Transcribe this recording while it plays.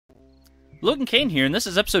Logen Kain here, and this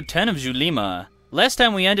is episode 10 of Xulima. Last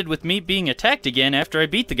time we ended with me being attacked again after I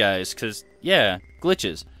beat the guys, cause, yeah,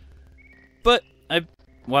 glitches. But,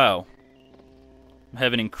 wow. I'm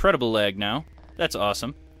having incredible lag now. That's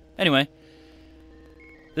awesome. Anyway,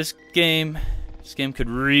 this game could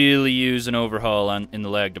really use an overhaul in the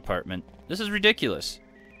lag department. This is ridiculous.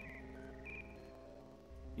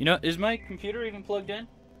 You know, is my computer even plugged in?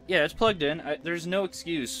 Yeah, it's plugged in. There's no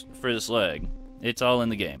excuse for this lag. It's all in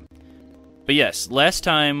the game. But yes, last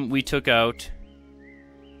time we took out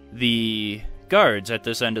the guards at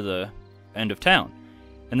this end of town.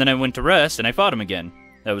 And then I went to rest and I fought them again.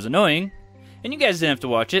 That was annoying. And you guys didn't have to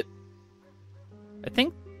watch it. I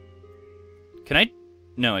think... Can I...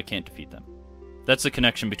 No, I can't defeat them. That's the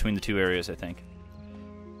connection between the two areas, I think.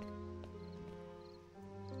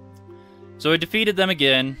 So I defeated them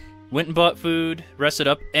again, went and bought food, rested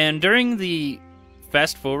up, and during the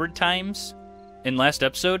fast-forward times in last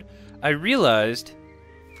episode, I realized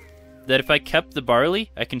that if I kept the barley,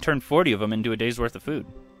 I can turn 40 of them into a day's worth of food.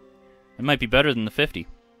 It might be better than the 50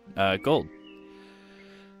 gold.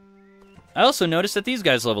 I also noticed that these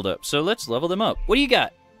guys leveled up, so let's level them up. What do you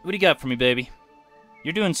got? What do you got for me, baby?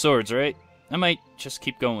 You're doing swords, right? I might just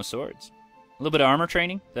keep going with swords. A little bit of armor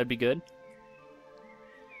training, that'd be good.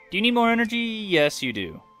 Do you need more energy? Yes, you do.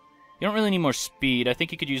 You don't really need more speed. I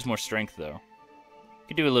think you could use more strength, though. You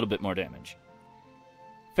could do a little bit more damage.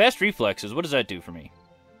 Fast reflexes, what does that do for me?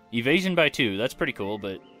 Evasion by 2, that's pretty cool,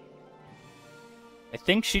 but... I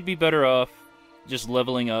think she'd be better off just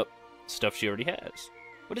leveling up stuff she already has.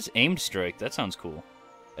 What is aimed strike? That sounds cool.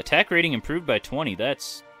 Attack rating improved by 20,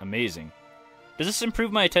 that's amazing. Does this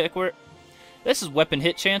improve my attack work? This is weapon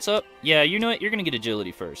hit chance up? Yeah, you know what? You're gonna get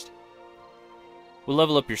agility first. We'll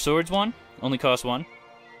level up your swords 1. Only cost 1.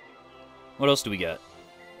 What else do we got?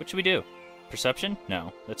 What should we do? Perception?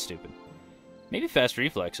 No, that's stupid. Maybe fast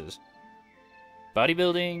reflexes.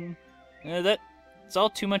 Bodybuilding? It's all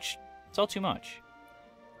too much. It's all too much.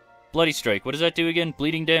 Bloody strike. What does that do again?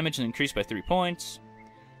 Bleeding damage and increased by 3 points.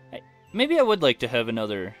 Maybe I would like to have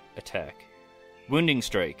another attack. Wounding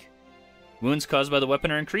strike. Wounds caused by the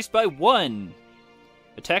weapon are increased by 1.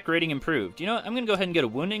 Attack rating improved. You know what? I'm going to go ahead and get a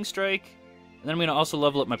wounding strike. And then I'm going to also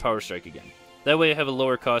level up my power strike again. That way I have a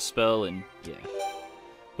lower cost spell and, yeah.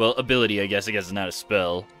 Well, ability, I guess. It's not a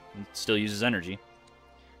spell. It still uses energy.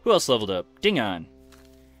 Who else leveled up? Dingon.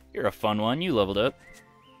 You're a fun one. You leveled up.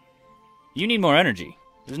 You need more energy.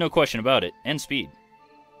 There's no question about it. And speed.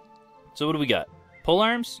 So what do we got? Pole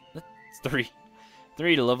arms? That's 3.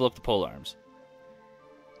 3 to level up the pole arms.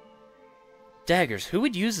 Daggers. Who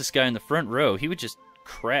would use this guy in the front row? He would just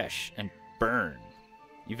crash and burn.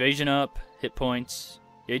 Evasion up. Hit points.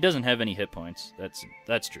 Yeah, he doesn't have any hit points.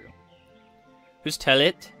 That's true. Who's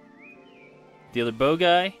Talit? The other bow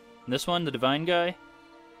guy? This one, the divine guy?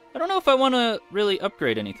 I don't know if I want to really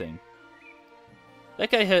upgrade anything.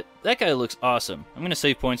 That guy looks awesome. I'm going to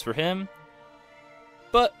save points for him.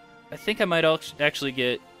 But I think I might actually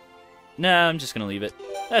get... Nah, I'm just going to leave it.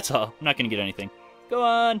 That's all. I'm not going to get anything. Go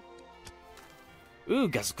on. Ooh,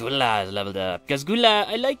 Gazgula is leveled up. Gazgula,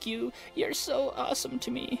 I like you. You're so awesome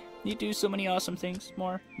to me. You do so many awesome things.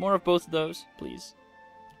 More of both of those, please.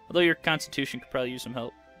 Although your constitution could probably use some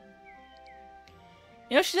help.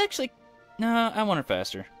 You know, she's actually... No, I want her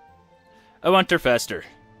faster. I want her faster.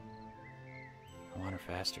 I want her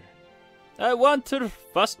faster. I want her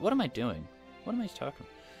fast... What am I doing? What am I talking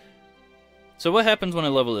about? So what happens when I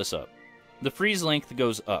level this up? The freeze length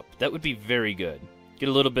goes up. That would be very good. Get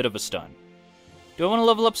a little bit of a stun. Do I want to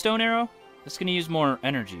level up Stone Arrow? That's going to use more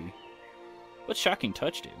energy. What's Shocking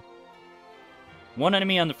Touch do? 1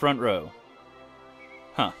 enemy on the front row.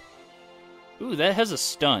 Huh. Ooh, that has a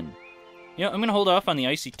stun. You know, I'm going to hold off on the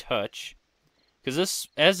Icy Touch. Because this,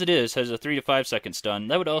 as it is, has a 3 to 5 second stun.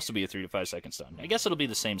 That would also be a 3 to 5 second stun. I guess it'll be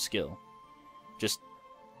the same skill. Just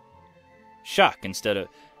shock instead of...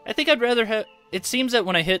 I think I'd rather have... It seems that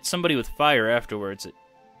when I hit somebody with fire afterwards,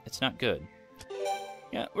 it's not good.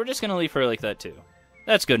 Yeah, we're just going to leave her like that too.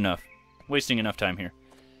 That's good enough. Wasting enough time here.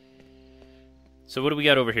 So what do we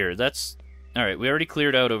got over here? That's... Alright, we already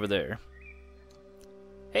cleared out over there.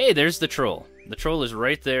 Hey, there's the troll. The troll is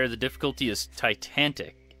right there. The difficulty is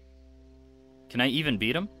Titanic. Can I even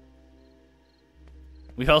beat him?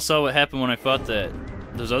 We all saw what happened when I fought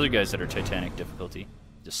those other guys that are Titanic difficulty.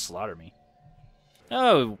 Just slaughter me.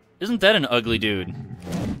 Oh, isn't that an ugly dude?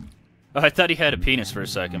 Oh, I thought he had a penis for a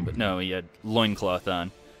second, but no, he had loincloth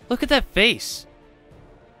on. Look at that face!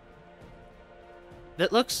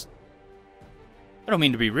 That looks... I don't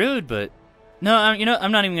mean to be rude, but... No, you know,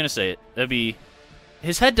 I'm not even going to say it. That'd be...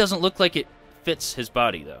 His head doesn't look like it fits his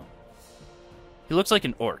body, though. He looks like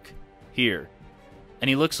an orc. Here. And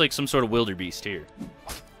he looks like some sort of wildebeest here.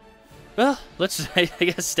 Well, let's, I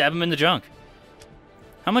guess, stab him in the junk.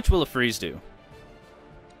 How much will a freeze do?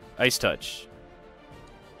 Ice touch.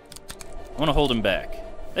 I want to hold him back.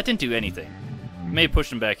 That didn't do anything. May have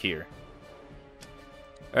pushed him back here.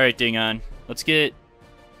 Alright, Dingon. Let's get...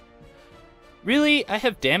 Really? I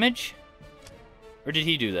have damage? Or did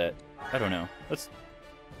he do that? I don't know. Let's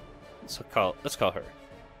call her.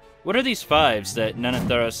 What are these 5s that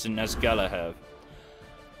Nanatharas and Nazgala have?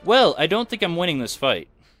 Well, I don't think I'm winning this fight.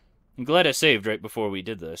 I'm glad I saved right before we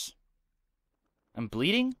did this. I'm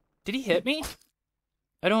bleeding? Did he hit me?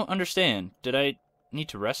 I don't understand. Did I need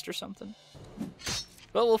to rest or something?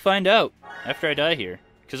 Well, we'll find out after I die here,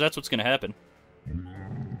 because that's what's going to happen.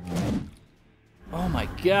 Oh my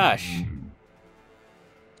gosh.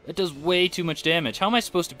 That does way too much damage. How am I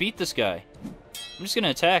supposed to beat this guy? I'm just going to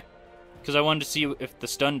attack, because I wanted to see if the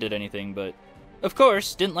stun did anything, but... Of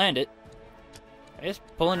course, didn't land it. I just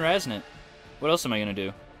pull and razn it. What else am I going to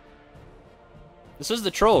do? This is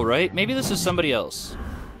the troll, right? Maybe this is somebody else.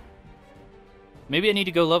 Maybe I need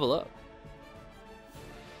to go level up.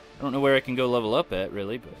 I don't know where I can go level up at,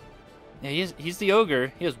 really, but... Yeah, he's the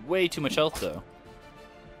ogre. He has way too much health, though.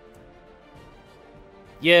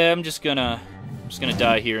 Yeah, I'm just gonna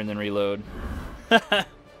die here and then reload.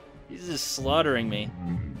 He's just slaughtering me.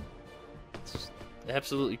 It's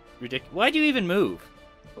absolutely ridiculous. Why do you even move?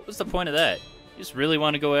 What was the point of that? You just really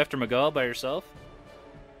want to go after Magal by yourself?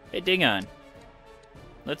 Hey, Dingon.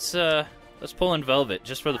 Let's pull in Velvet,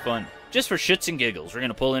 just for the fun. Just for shits and giggles. We're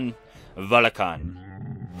gonna pull in Valakan.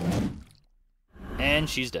 And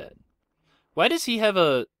she's dead. Why does he have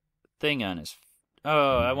a thing on his...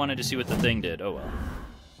 Oh, I wanted to see what the thing did. Oh, well.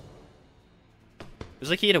 It was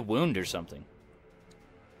like he had a wound or something.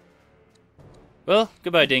 Well,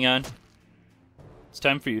 goodbye, Dingon. It's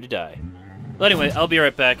time for you to die. Well, anyway, I'll be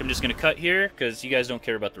right back. I'm just gonna cut here, because you guys don't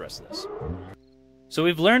care about the rest of this. So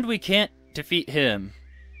we've learned we can't defeat him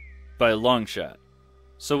by a long shot.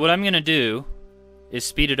 So what I'm gonna do is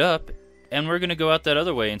speed it up, and we're gonna go out that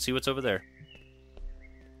other way and see what's over there.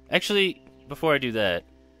 Actually, before I do that,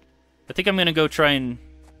 I think I'm gonna go try and...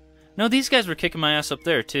 No, these guys were kicking my ass up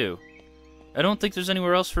there, too. I don't think there's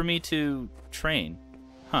anywhere else for me to train.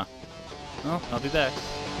 Huh. Well, I'll be back.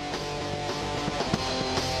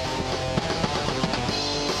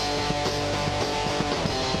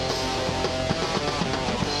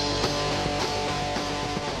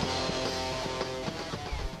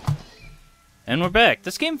 And we're back.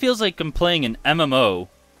 This game feels like I'm playing an MMO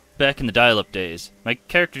back in the dial-up days. My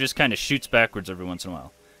character just kind of shoots backwards every once in a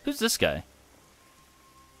while. Who's this guy?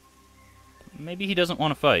 Maybe he doesn't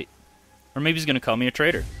want to fight. Or maybe he's going to call me a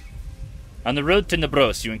traitor. On the road to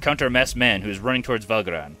Nabros, you encounter a masked man who is running towards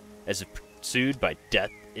Valgran, as if pursued by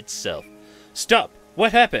death itself. Stop!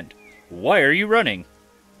 What happened? Why are you running?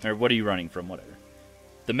 Or what are you running from, whatever.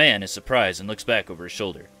 The man is surprised and looks back over his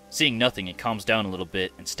shoulder. Seeing nothing, he calms down a little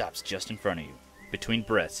bit and stops just in front of you. Between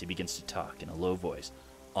breaths, he begins to talk in a low voice,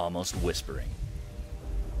 almost whispering.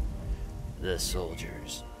 The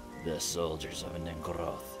soldiers of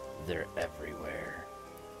Nengroth, they're everywhere.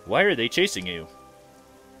 Why are they chasing you?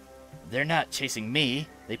 They're not chasing me.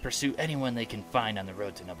 They pursue anyone they can find on the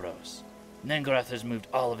road to Nabros. Nengroth has moved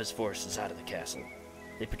all of his forces out of the castle.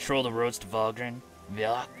 They patrol the roads to Valgren,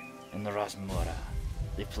 Velak, and the Rasmura.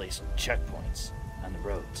 They place checkpoints on the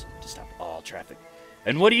roads to stop all traffic.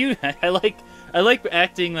 And what do you... I like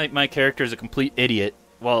acting like my character is a complete idiot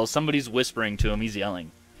while somebody's whispering to him, he's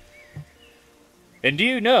yelling. And do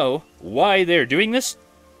you know why they're doing this?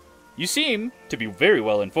 You seem to be very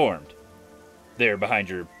well informed. There behind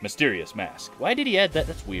your mysterious mask. Why did he add that?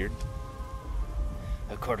 That's weird.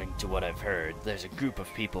 According to what I've heard, there's a group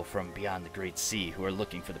of people from beyond the Great Sea who are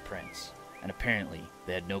looking for the prince. And apparently,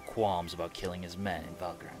 they had no qualms about killing his men in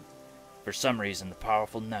Valgran. For some reason, the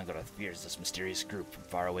powerful Nagarath fears this mysterious group from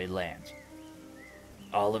faraway lands.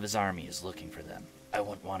 All of his army is looking for them. I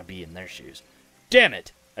wouldn't want to be in their shoes. Damn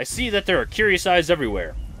it! I see that there are curious eyes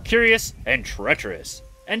everywhere. Curious and treacherous.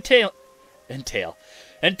 And tell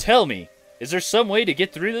me, is there some way to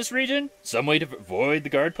get through this region? Some way to avoid the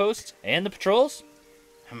guard posts and the patrols?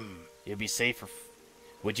 You'd be safer.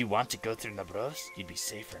 Would you want to go through Nabros? You'd be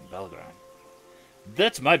safer in Belgrade.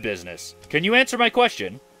 That's my business. Can you answer my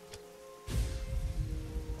question?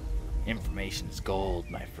 Information is gold,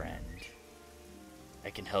 my friend. I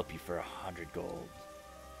can help you for 100 gold.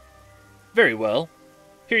 Very well.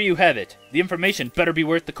 Here you have it. The information better be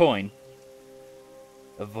worth the coin.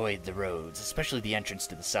 Avoid the roads, especially the entrance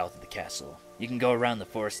to the south of the castle. You can go around the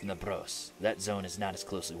forest in Nabros. That zone is not as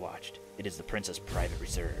closely watched. It is the prince's private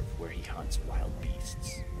reserve, where he hunts wild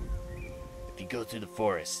beasts. If you go through the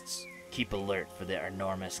forests, Keep alert for the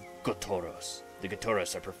enormous Gotoros. The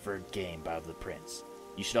Gotoros are preferred game by the prince.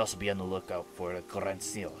 You should also be on the lookout for the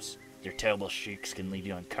Grancios. Their terrible shrieks can leave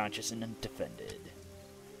you unconscious and undefended.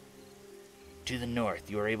 To the north,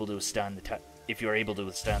 if you are able to withstand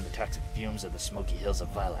the toxic fumes of the smoky hills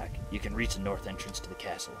of Vilak, you can reach the north entrance to the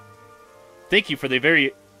castle. Thank you for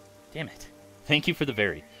the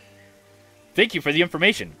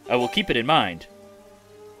information. I will keep it in mind.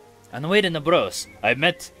 On the way to Nabros, I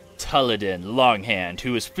met Taladin Longhand,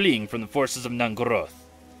 who was fleeing from the forces of Nangoroth.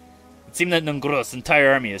 It seemed that Nangoroth's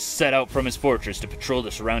entire army has set out from his fortress to patrol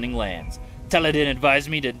the surrounding lands. Taladin advised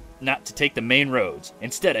me not to take the main roads.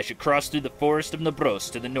 Instead, I should cross through the forest of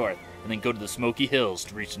Nabros to the north, and then go to the smoky hills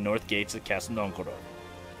to reach the north gates of Castle Nangoroth.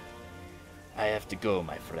 I have to go,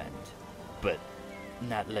 my friend, but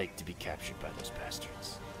not like to be captured by those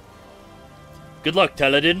bastards. Good luck,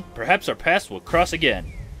 Taladin. Perhaps our paths will cross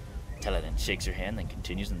again. Taladin shakes her hand, then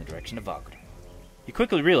continues in the direction of Valgrim. You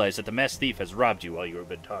quickly realize that the masked thief has robbed you while you have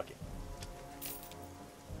been talking.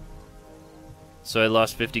 So I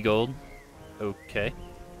lost 50 gold? Okay.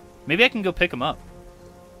 Maybe I can go pick him up.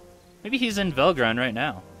 Maybe he's in Velgron right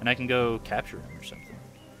now, and I can go capture him or something.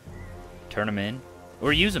 Turn him in,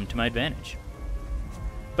 or use him to my advantage.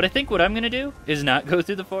 But I think what I'm going to do is not go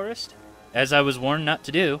through the forest, as I was warned not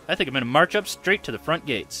to do. I think I'm going to march up straight to the front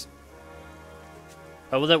gates.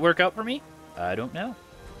 How will that work out for me? I don't know.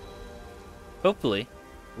 Hopefully,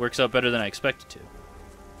 it works out better than I expected to.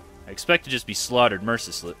 I expect to just be slaughtered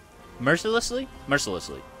mercilessly. Mercilessly?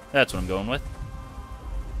 Mercilessly. That's what I'm going with.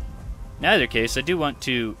 In either case, I do want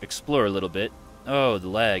to explore a little bit. Oh, the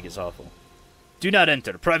lag is awful. Do not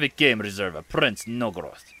enter. Private game reserve of Prince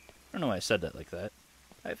Nogoroth. I don't know why I said that like that.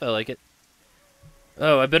 I felt like it.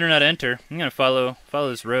 Oh, I better not enter. I'm going to follow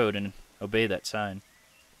this road and obey that sign.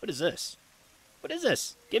 What is this? What is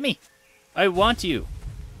this? Give me. I want you.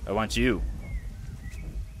 I want you.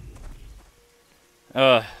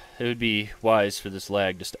 It would be wise for this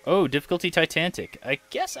lag just to... Oh, difficulty Titanic. I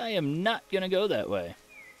guess I am not going to go that way.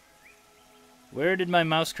 Where did my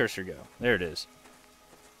mouse cursor go? There it is.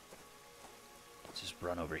 Let's just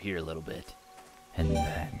run over here a little bit. And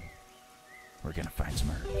then we're going to find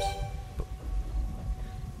some herbs.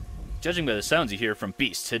 Judging by the sounds you hear from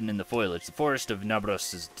beasts hidden in the foliage, the forest of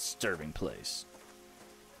Nabros is a disturbing place.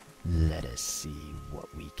 Let us see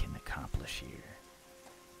what we can accomplish here.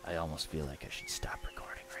 I almost feel like I should stop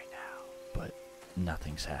recording right now, but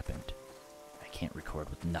nothing's happened. I can't record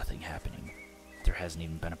with nothing happening. There hasn't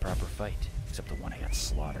even been a proper fight, except the one I got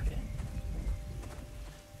slaughtered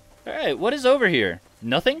in. Alright, what is over here?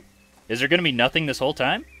 Nothing? Is there going to be nothing this whole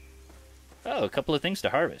time? Oh, a couple of things to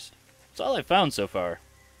harvest. That's all I've found so far.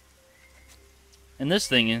 And this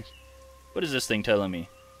thing is... What is this thing telling me?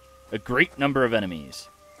 A great number of enemies.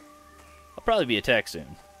 I'll probably be attacked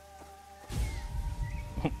soon.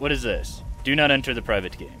 What is this? Do not enter the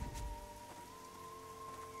private game.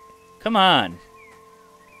 Come on.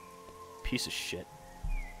 Piece of shit.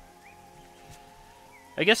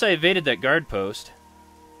 I guess I evaded that guard post.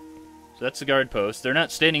 So that's the guard post. They're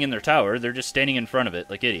not standing in their tower. They're just standing in front of it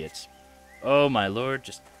like idiots. Oh my lord,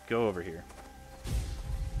 just go over here.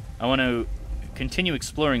 I want to continue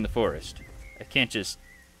exploring the forest. I can't just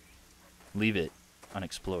leave it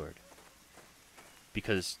unexplored.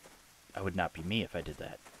 Because I would not be me if I did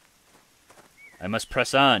that. I must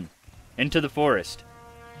press on. Into the forest.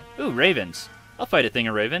 Ooh, ravens. I'll fight a thing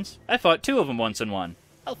of ravens. I fought 2 of them once and won.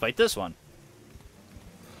 I'll fight this one.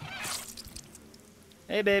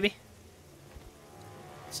 Hey, baby.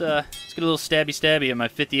 Let's get a little stabby at my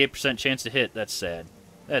 58% chance to hit. That's sad.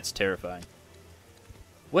 That's terrifying.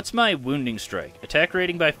 What's my wounding strike? Attack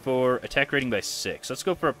rating by 4, attack rating by 6. Let's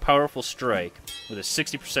go for a powerful strike with a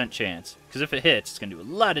 60% chance. Because if it hits, it's going to do a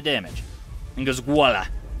lot of damage. And goes, voila.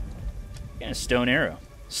 And a stone arrow.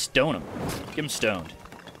 Stone him. Get him stoned.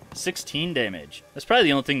 16 damage. That's probably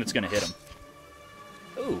the only thing that's going to hit him.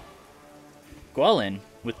 Ooh. Gwalin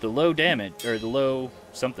with the low damage, or the low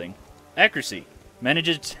something. Accuracy.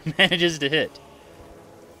 Manages to hit.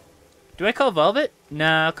 Do I call Velvet?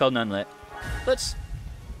 Nah, I'll call Nunlet. Let's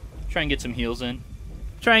try and get some heals in.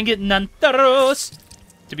 Try and get Nantaros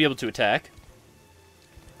to be able to attack.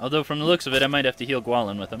 Although from the looks of it, I might have to heal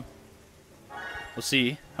Gwalin with him. We'll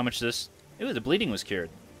see how much this... Ooh, the bleeding was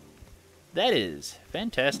cured. That is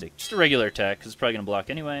fantastic. Just a regular attack, because it's probably going to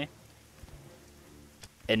block anyway.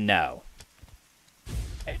 And now.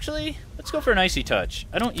 Actually, let's go for an Icy Touch.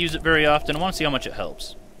 I don't use it very often. I want to see how much it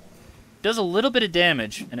helps. It does a little bit of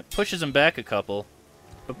damage, and it pushes him back a couple.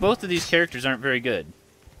 But both of these characters aren't very good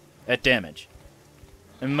at damage.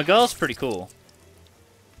 And Miguel's pretty cool.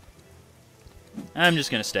 I'm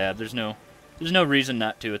just going to stab. There's no There's no reason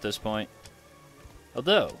not to at this point.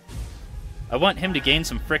 Although, I want him to gain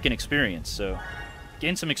some frickin' experience, so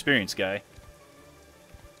gain some experience, guy.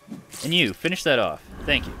 And you, finish that off.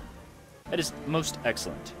 Thank you. That is most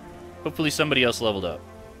excellent. Hopefully somebody else leveled up.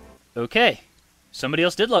 Okay. Somebody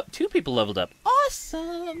else did level. 2 people leveled up.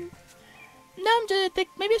 Awesome! Now I'm just think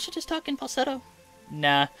maybe I should just talk in falsetto.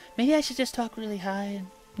 Nah. Maybe I should just talk really high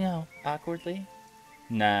and, awkwardly.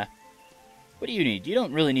 Nah. What do you need? You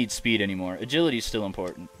don't really need speed anymore. Agility's still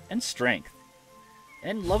important. And strength.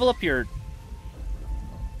 And level up your...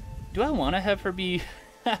 Do I want to have her be...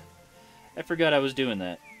 I forgot I was doing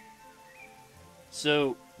that.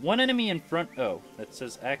 So, 1 enemy in front... Oh, that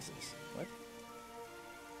says axis. What?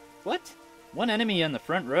 What? 1 enemy on the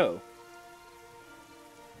front row.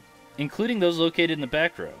 Including those located in the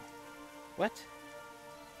back row. What?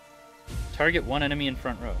 Target 1 enemy in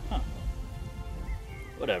front row. Huh.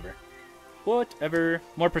 Whatever. Whatever.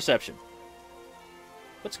 More perception.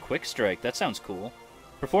 What's Quick Strike? That sounds cool.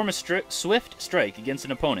 Perform a swift strike against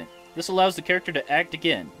an opponent. This allows the character to act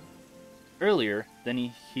again. Earlier than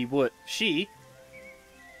he would... She...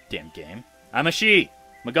 Damn game. I'm a she!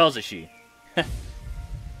 Magal's a she.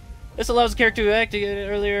 This allows the character to act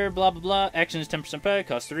earlier, blah blah blah. Action is 10% back,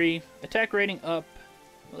 cost 3. Attack rating up.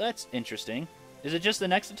 Well, that's interesting. Is it just the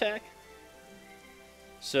next attack?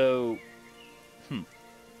 So...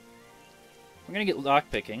 We're gonna get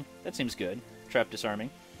lockpicking. That seems good. Trap disarming.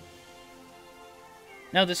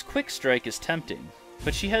 Now this quick strike is tempting,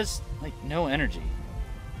 but she has, like, no energy.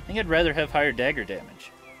 I think I'd rather have higher dagger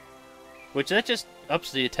damage. Which, that just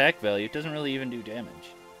ups the attack value. It doesn't really even do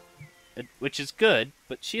damage. Which is good,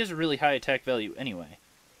 but she has a really high attack value anyway.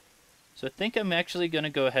 So I think I'm actually going to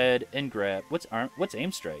go ahead and grab... What's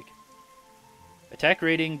aim strike? Attack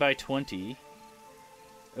rating by 20.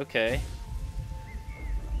 Okay.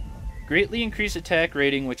 Greatly increase attack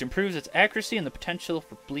rating, which improves its accuracy and the potential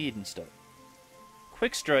for bleed and stuff.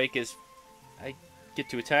 Quick strike is... I get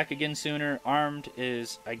to attack again sooner. Armed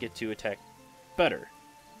is... I get to attack better.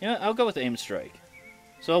 You know, I'll go with aim strike.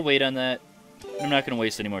 So I'll wait on that. I'm not going to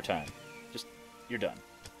waste any more time. Just, you're done.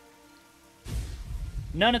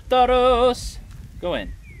 Nanataros! Go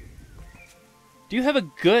in. Do you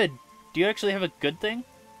actually have a good thing?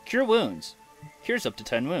 Cure wounds. Cures up to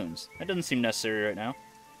 10 wounds. That doesn't seem necessary right now.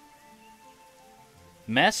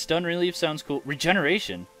 Mass stun relief sounds cool.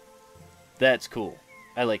 Regeneration. That's cool.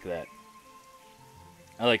 I like that.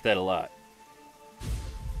 I like that a lot.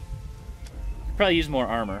 Could probably use more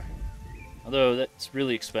armor. Although, that's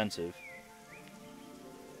really expensive.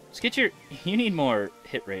 Let's get your... You need more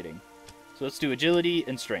hit rating. So let's do agility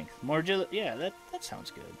and strength. More agility... Yeah, that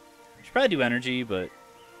sounds good. Should probably do energy, but...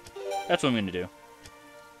 That's what I'm going to do.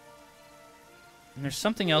 And there's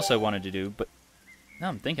something else I wanted to do, but... Now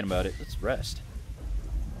I'm thinking about it. Let's rest.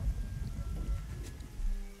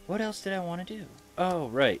 What else did I want to do? Oh,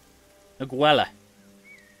 right. Aguela.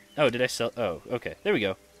 Oh, did I sell... Oh, okay. There we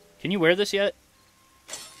go. Can you wear this yet?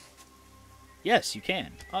 Yes, you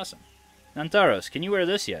can. Awesome. Nantaros, can you wear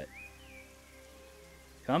this yet?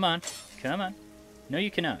 Come on. Come on. No,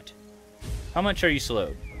 you cannot. How much are you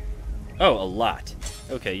slowed? Oh, a lot.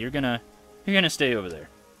 Okay, you're gonna stay over there.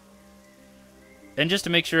 And just to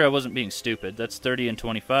make sure I wasn't being stupid, that's 30 and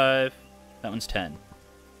 25. That one's 10.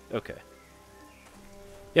 Okay.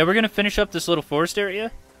 Yeah, we're gonna finish up this little forest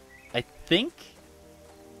area. I think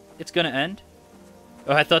it's gonna end.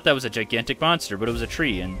 Oh, I thought that was a gigantic monster, but it was a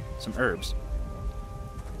tree and some herbs.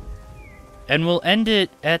 And we'll end it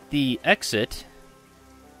at the exit.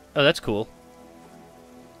 Oh, that's cool.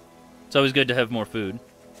 It's always good to have more food.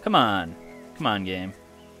 Come on. Come on, game.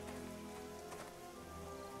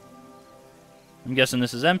 I'm guessing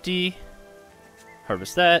this is empty.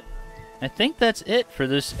 Harvest that. I think that's it for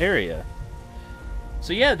this area.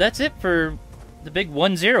 So yeah, that's it for the big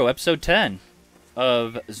 1-0, episode 10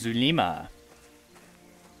 of Xulima.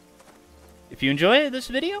 If you enjoy this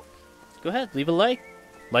video, go ahead, leave a like.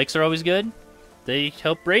 Likes are always good. They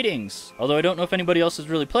help ratings. Although I don't know if anybody else is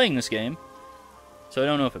really playing this game, so I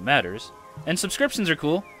don't know if it matters. And subscriptions are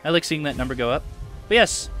cool. I like seeing that number go up. But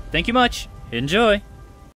yes, thank you much. Enjoy.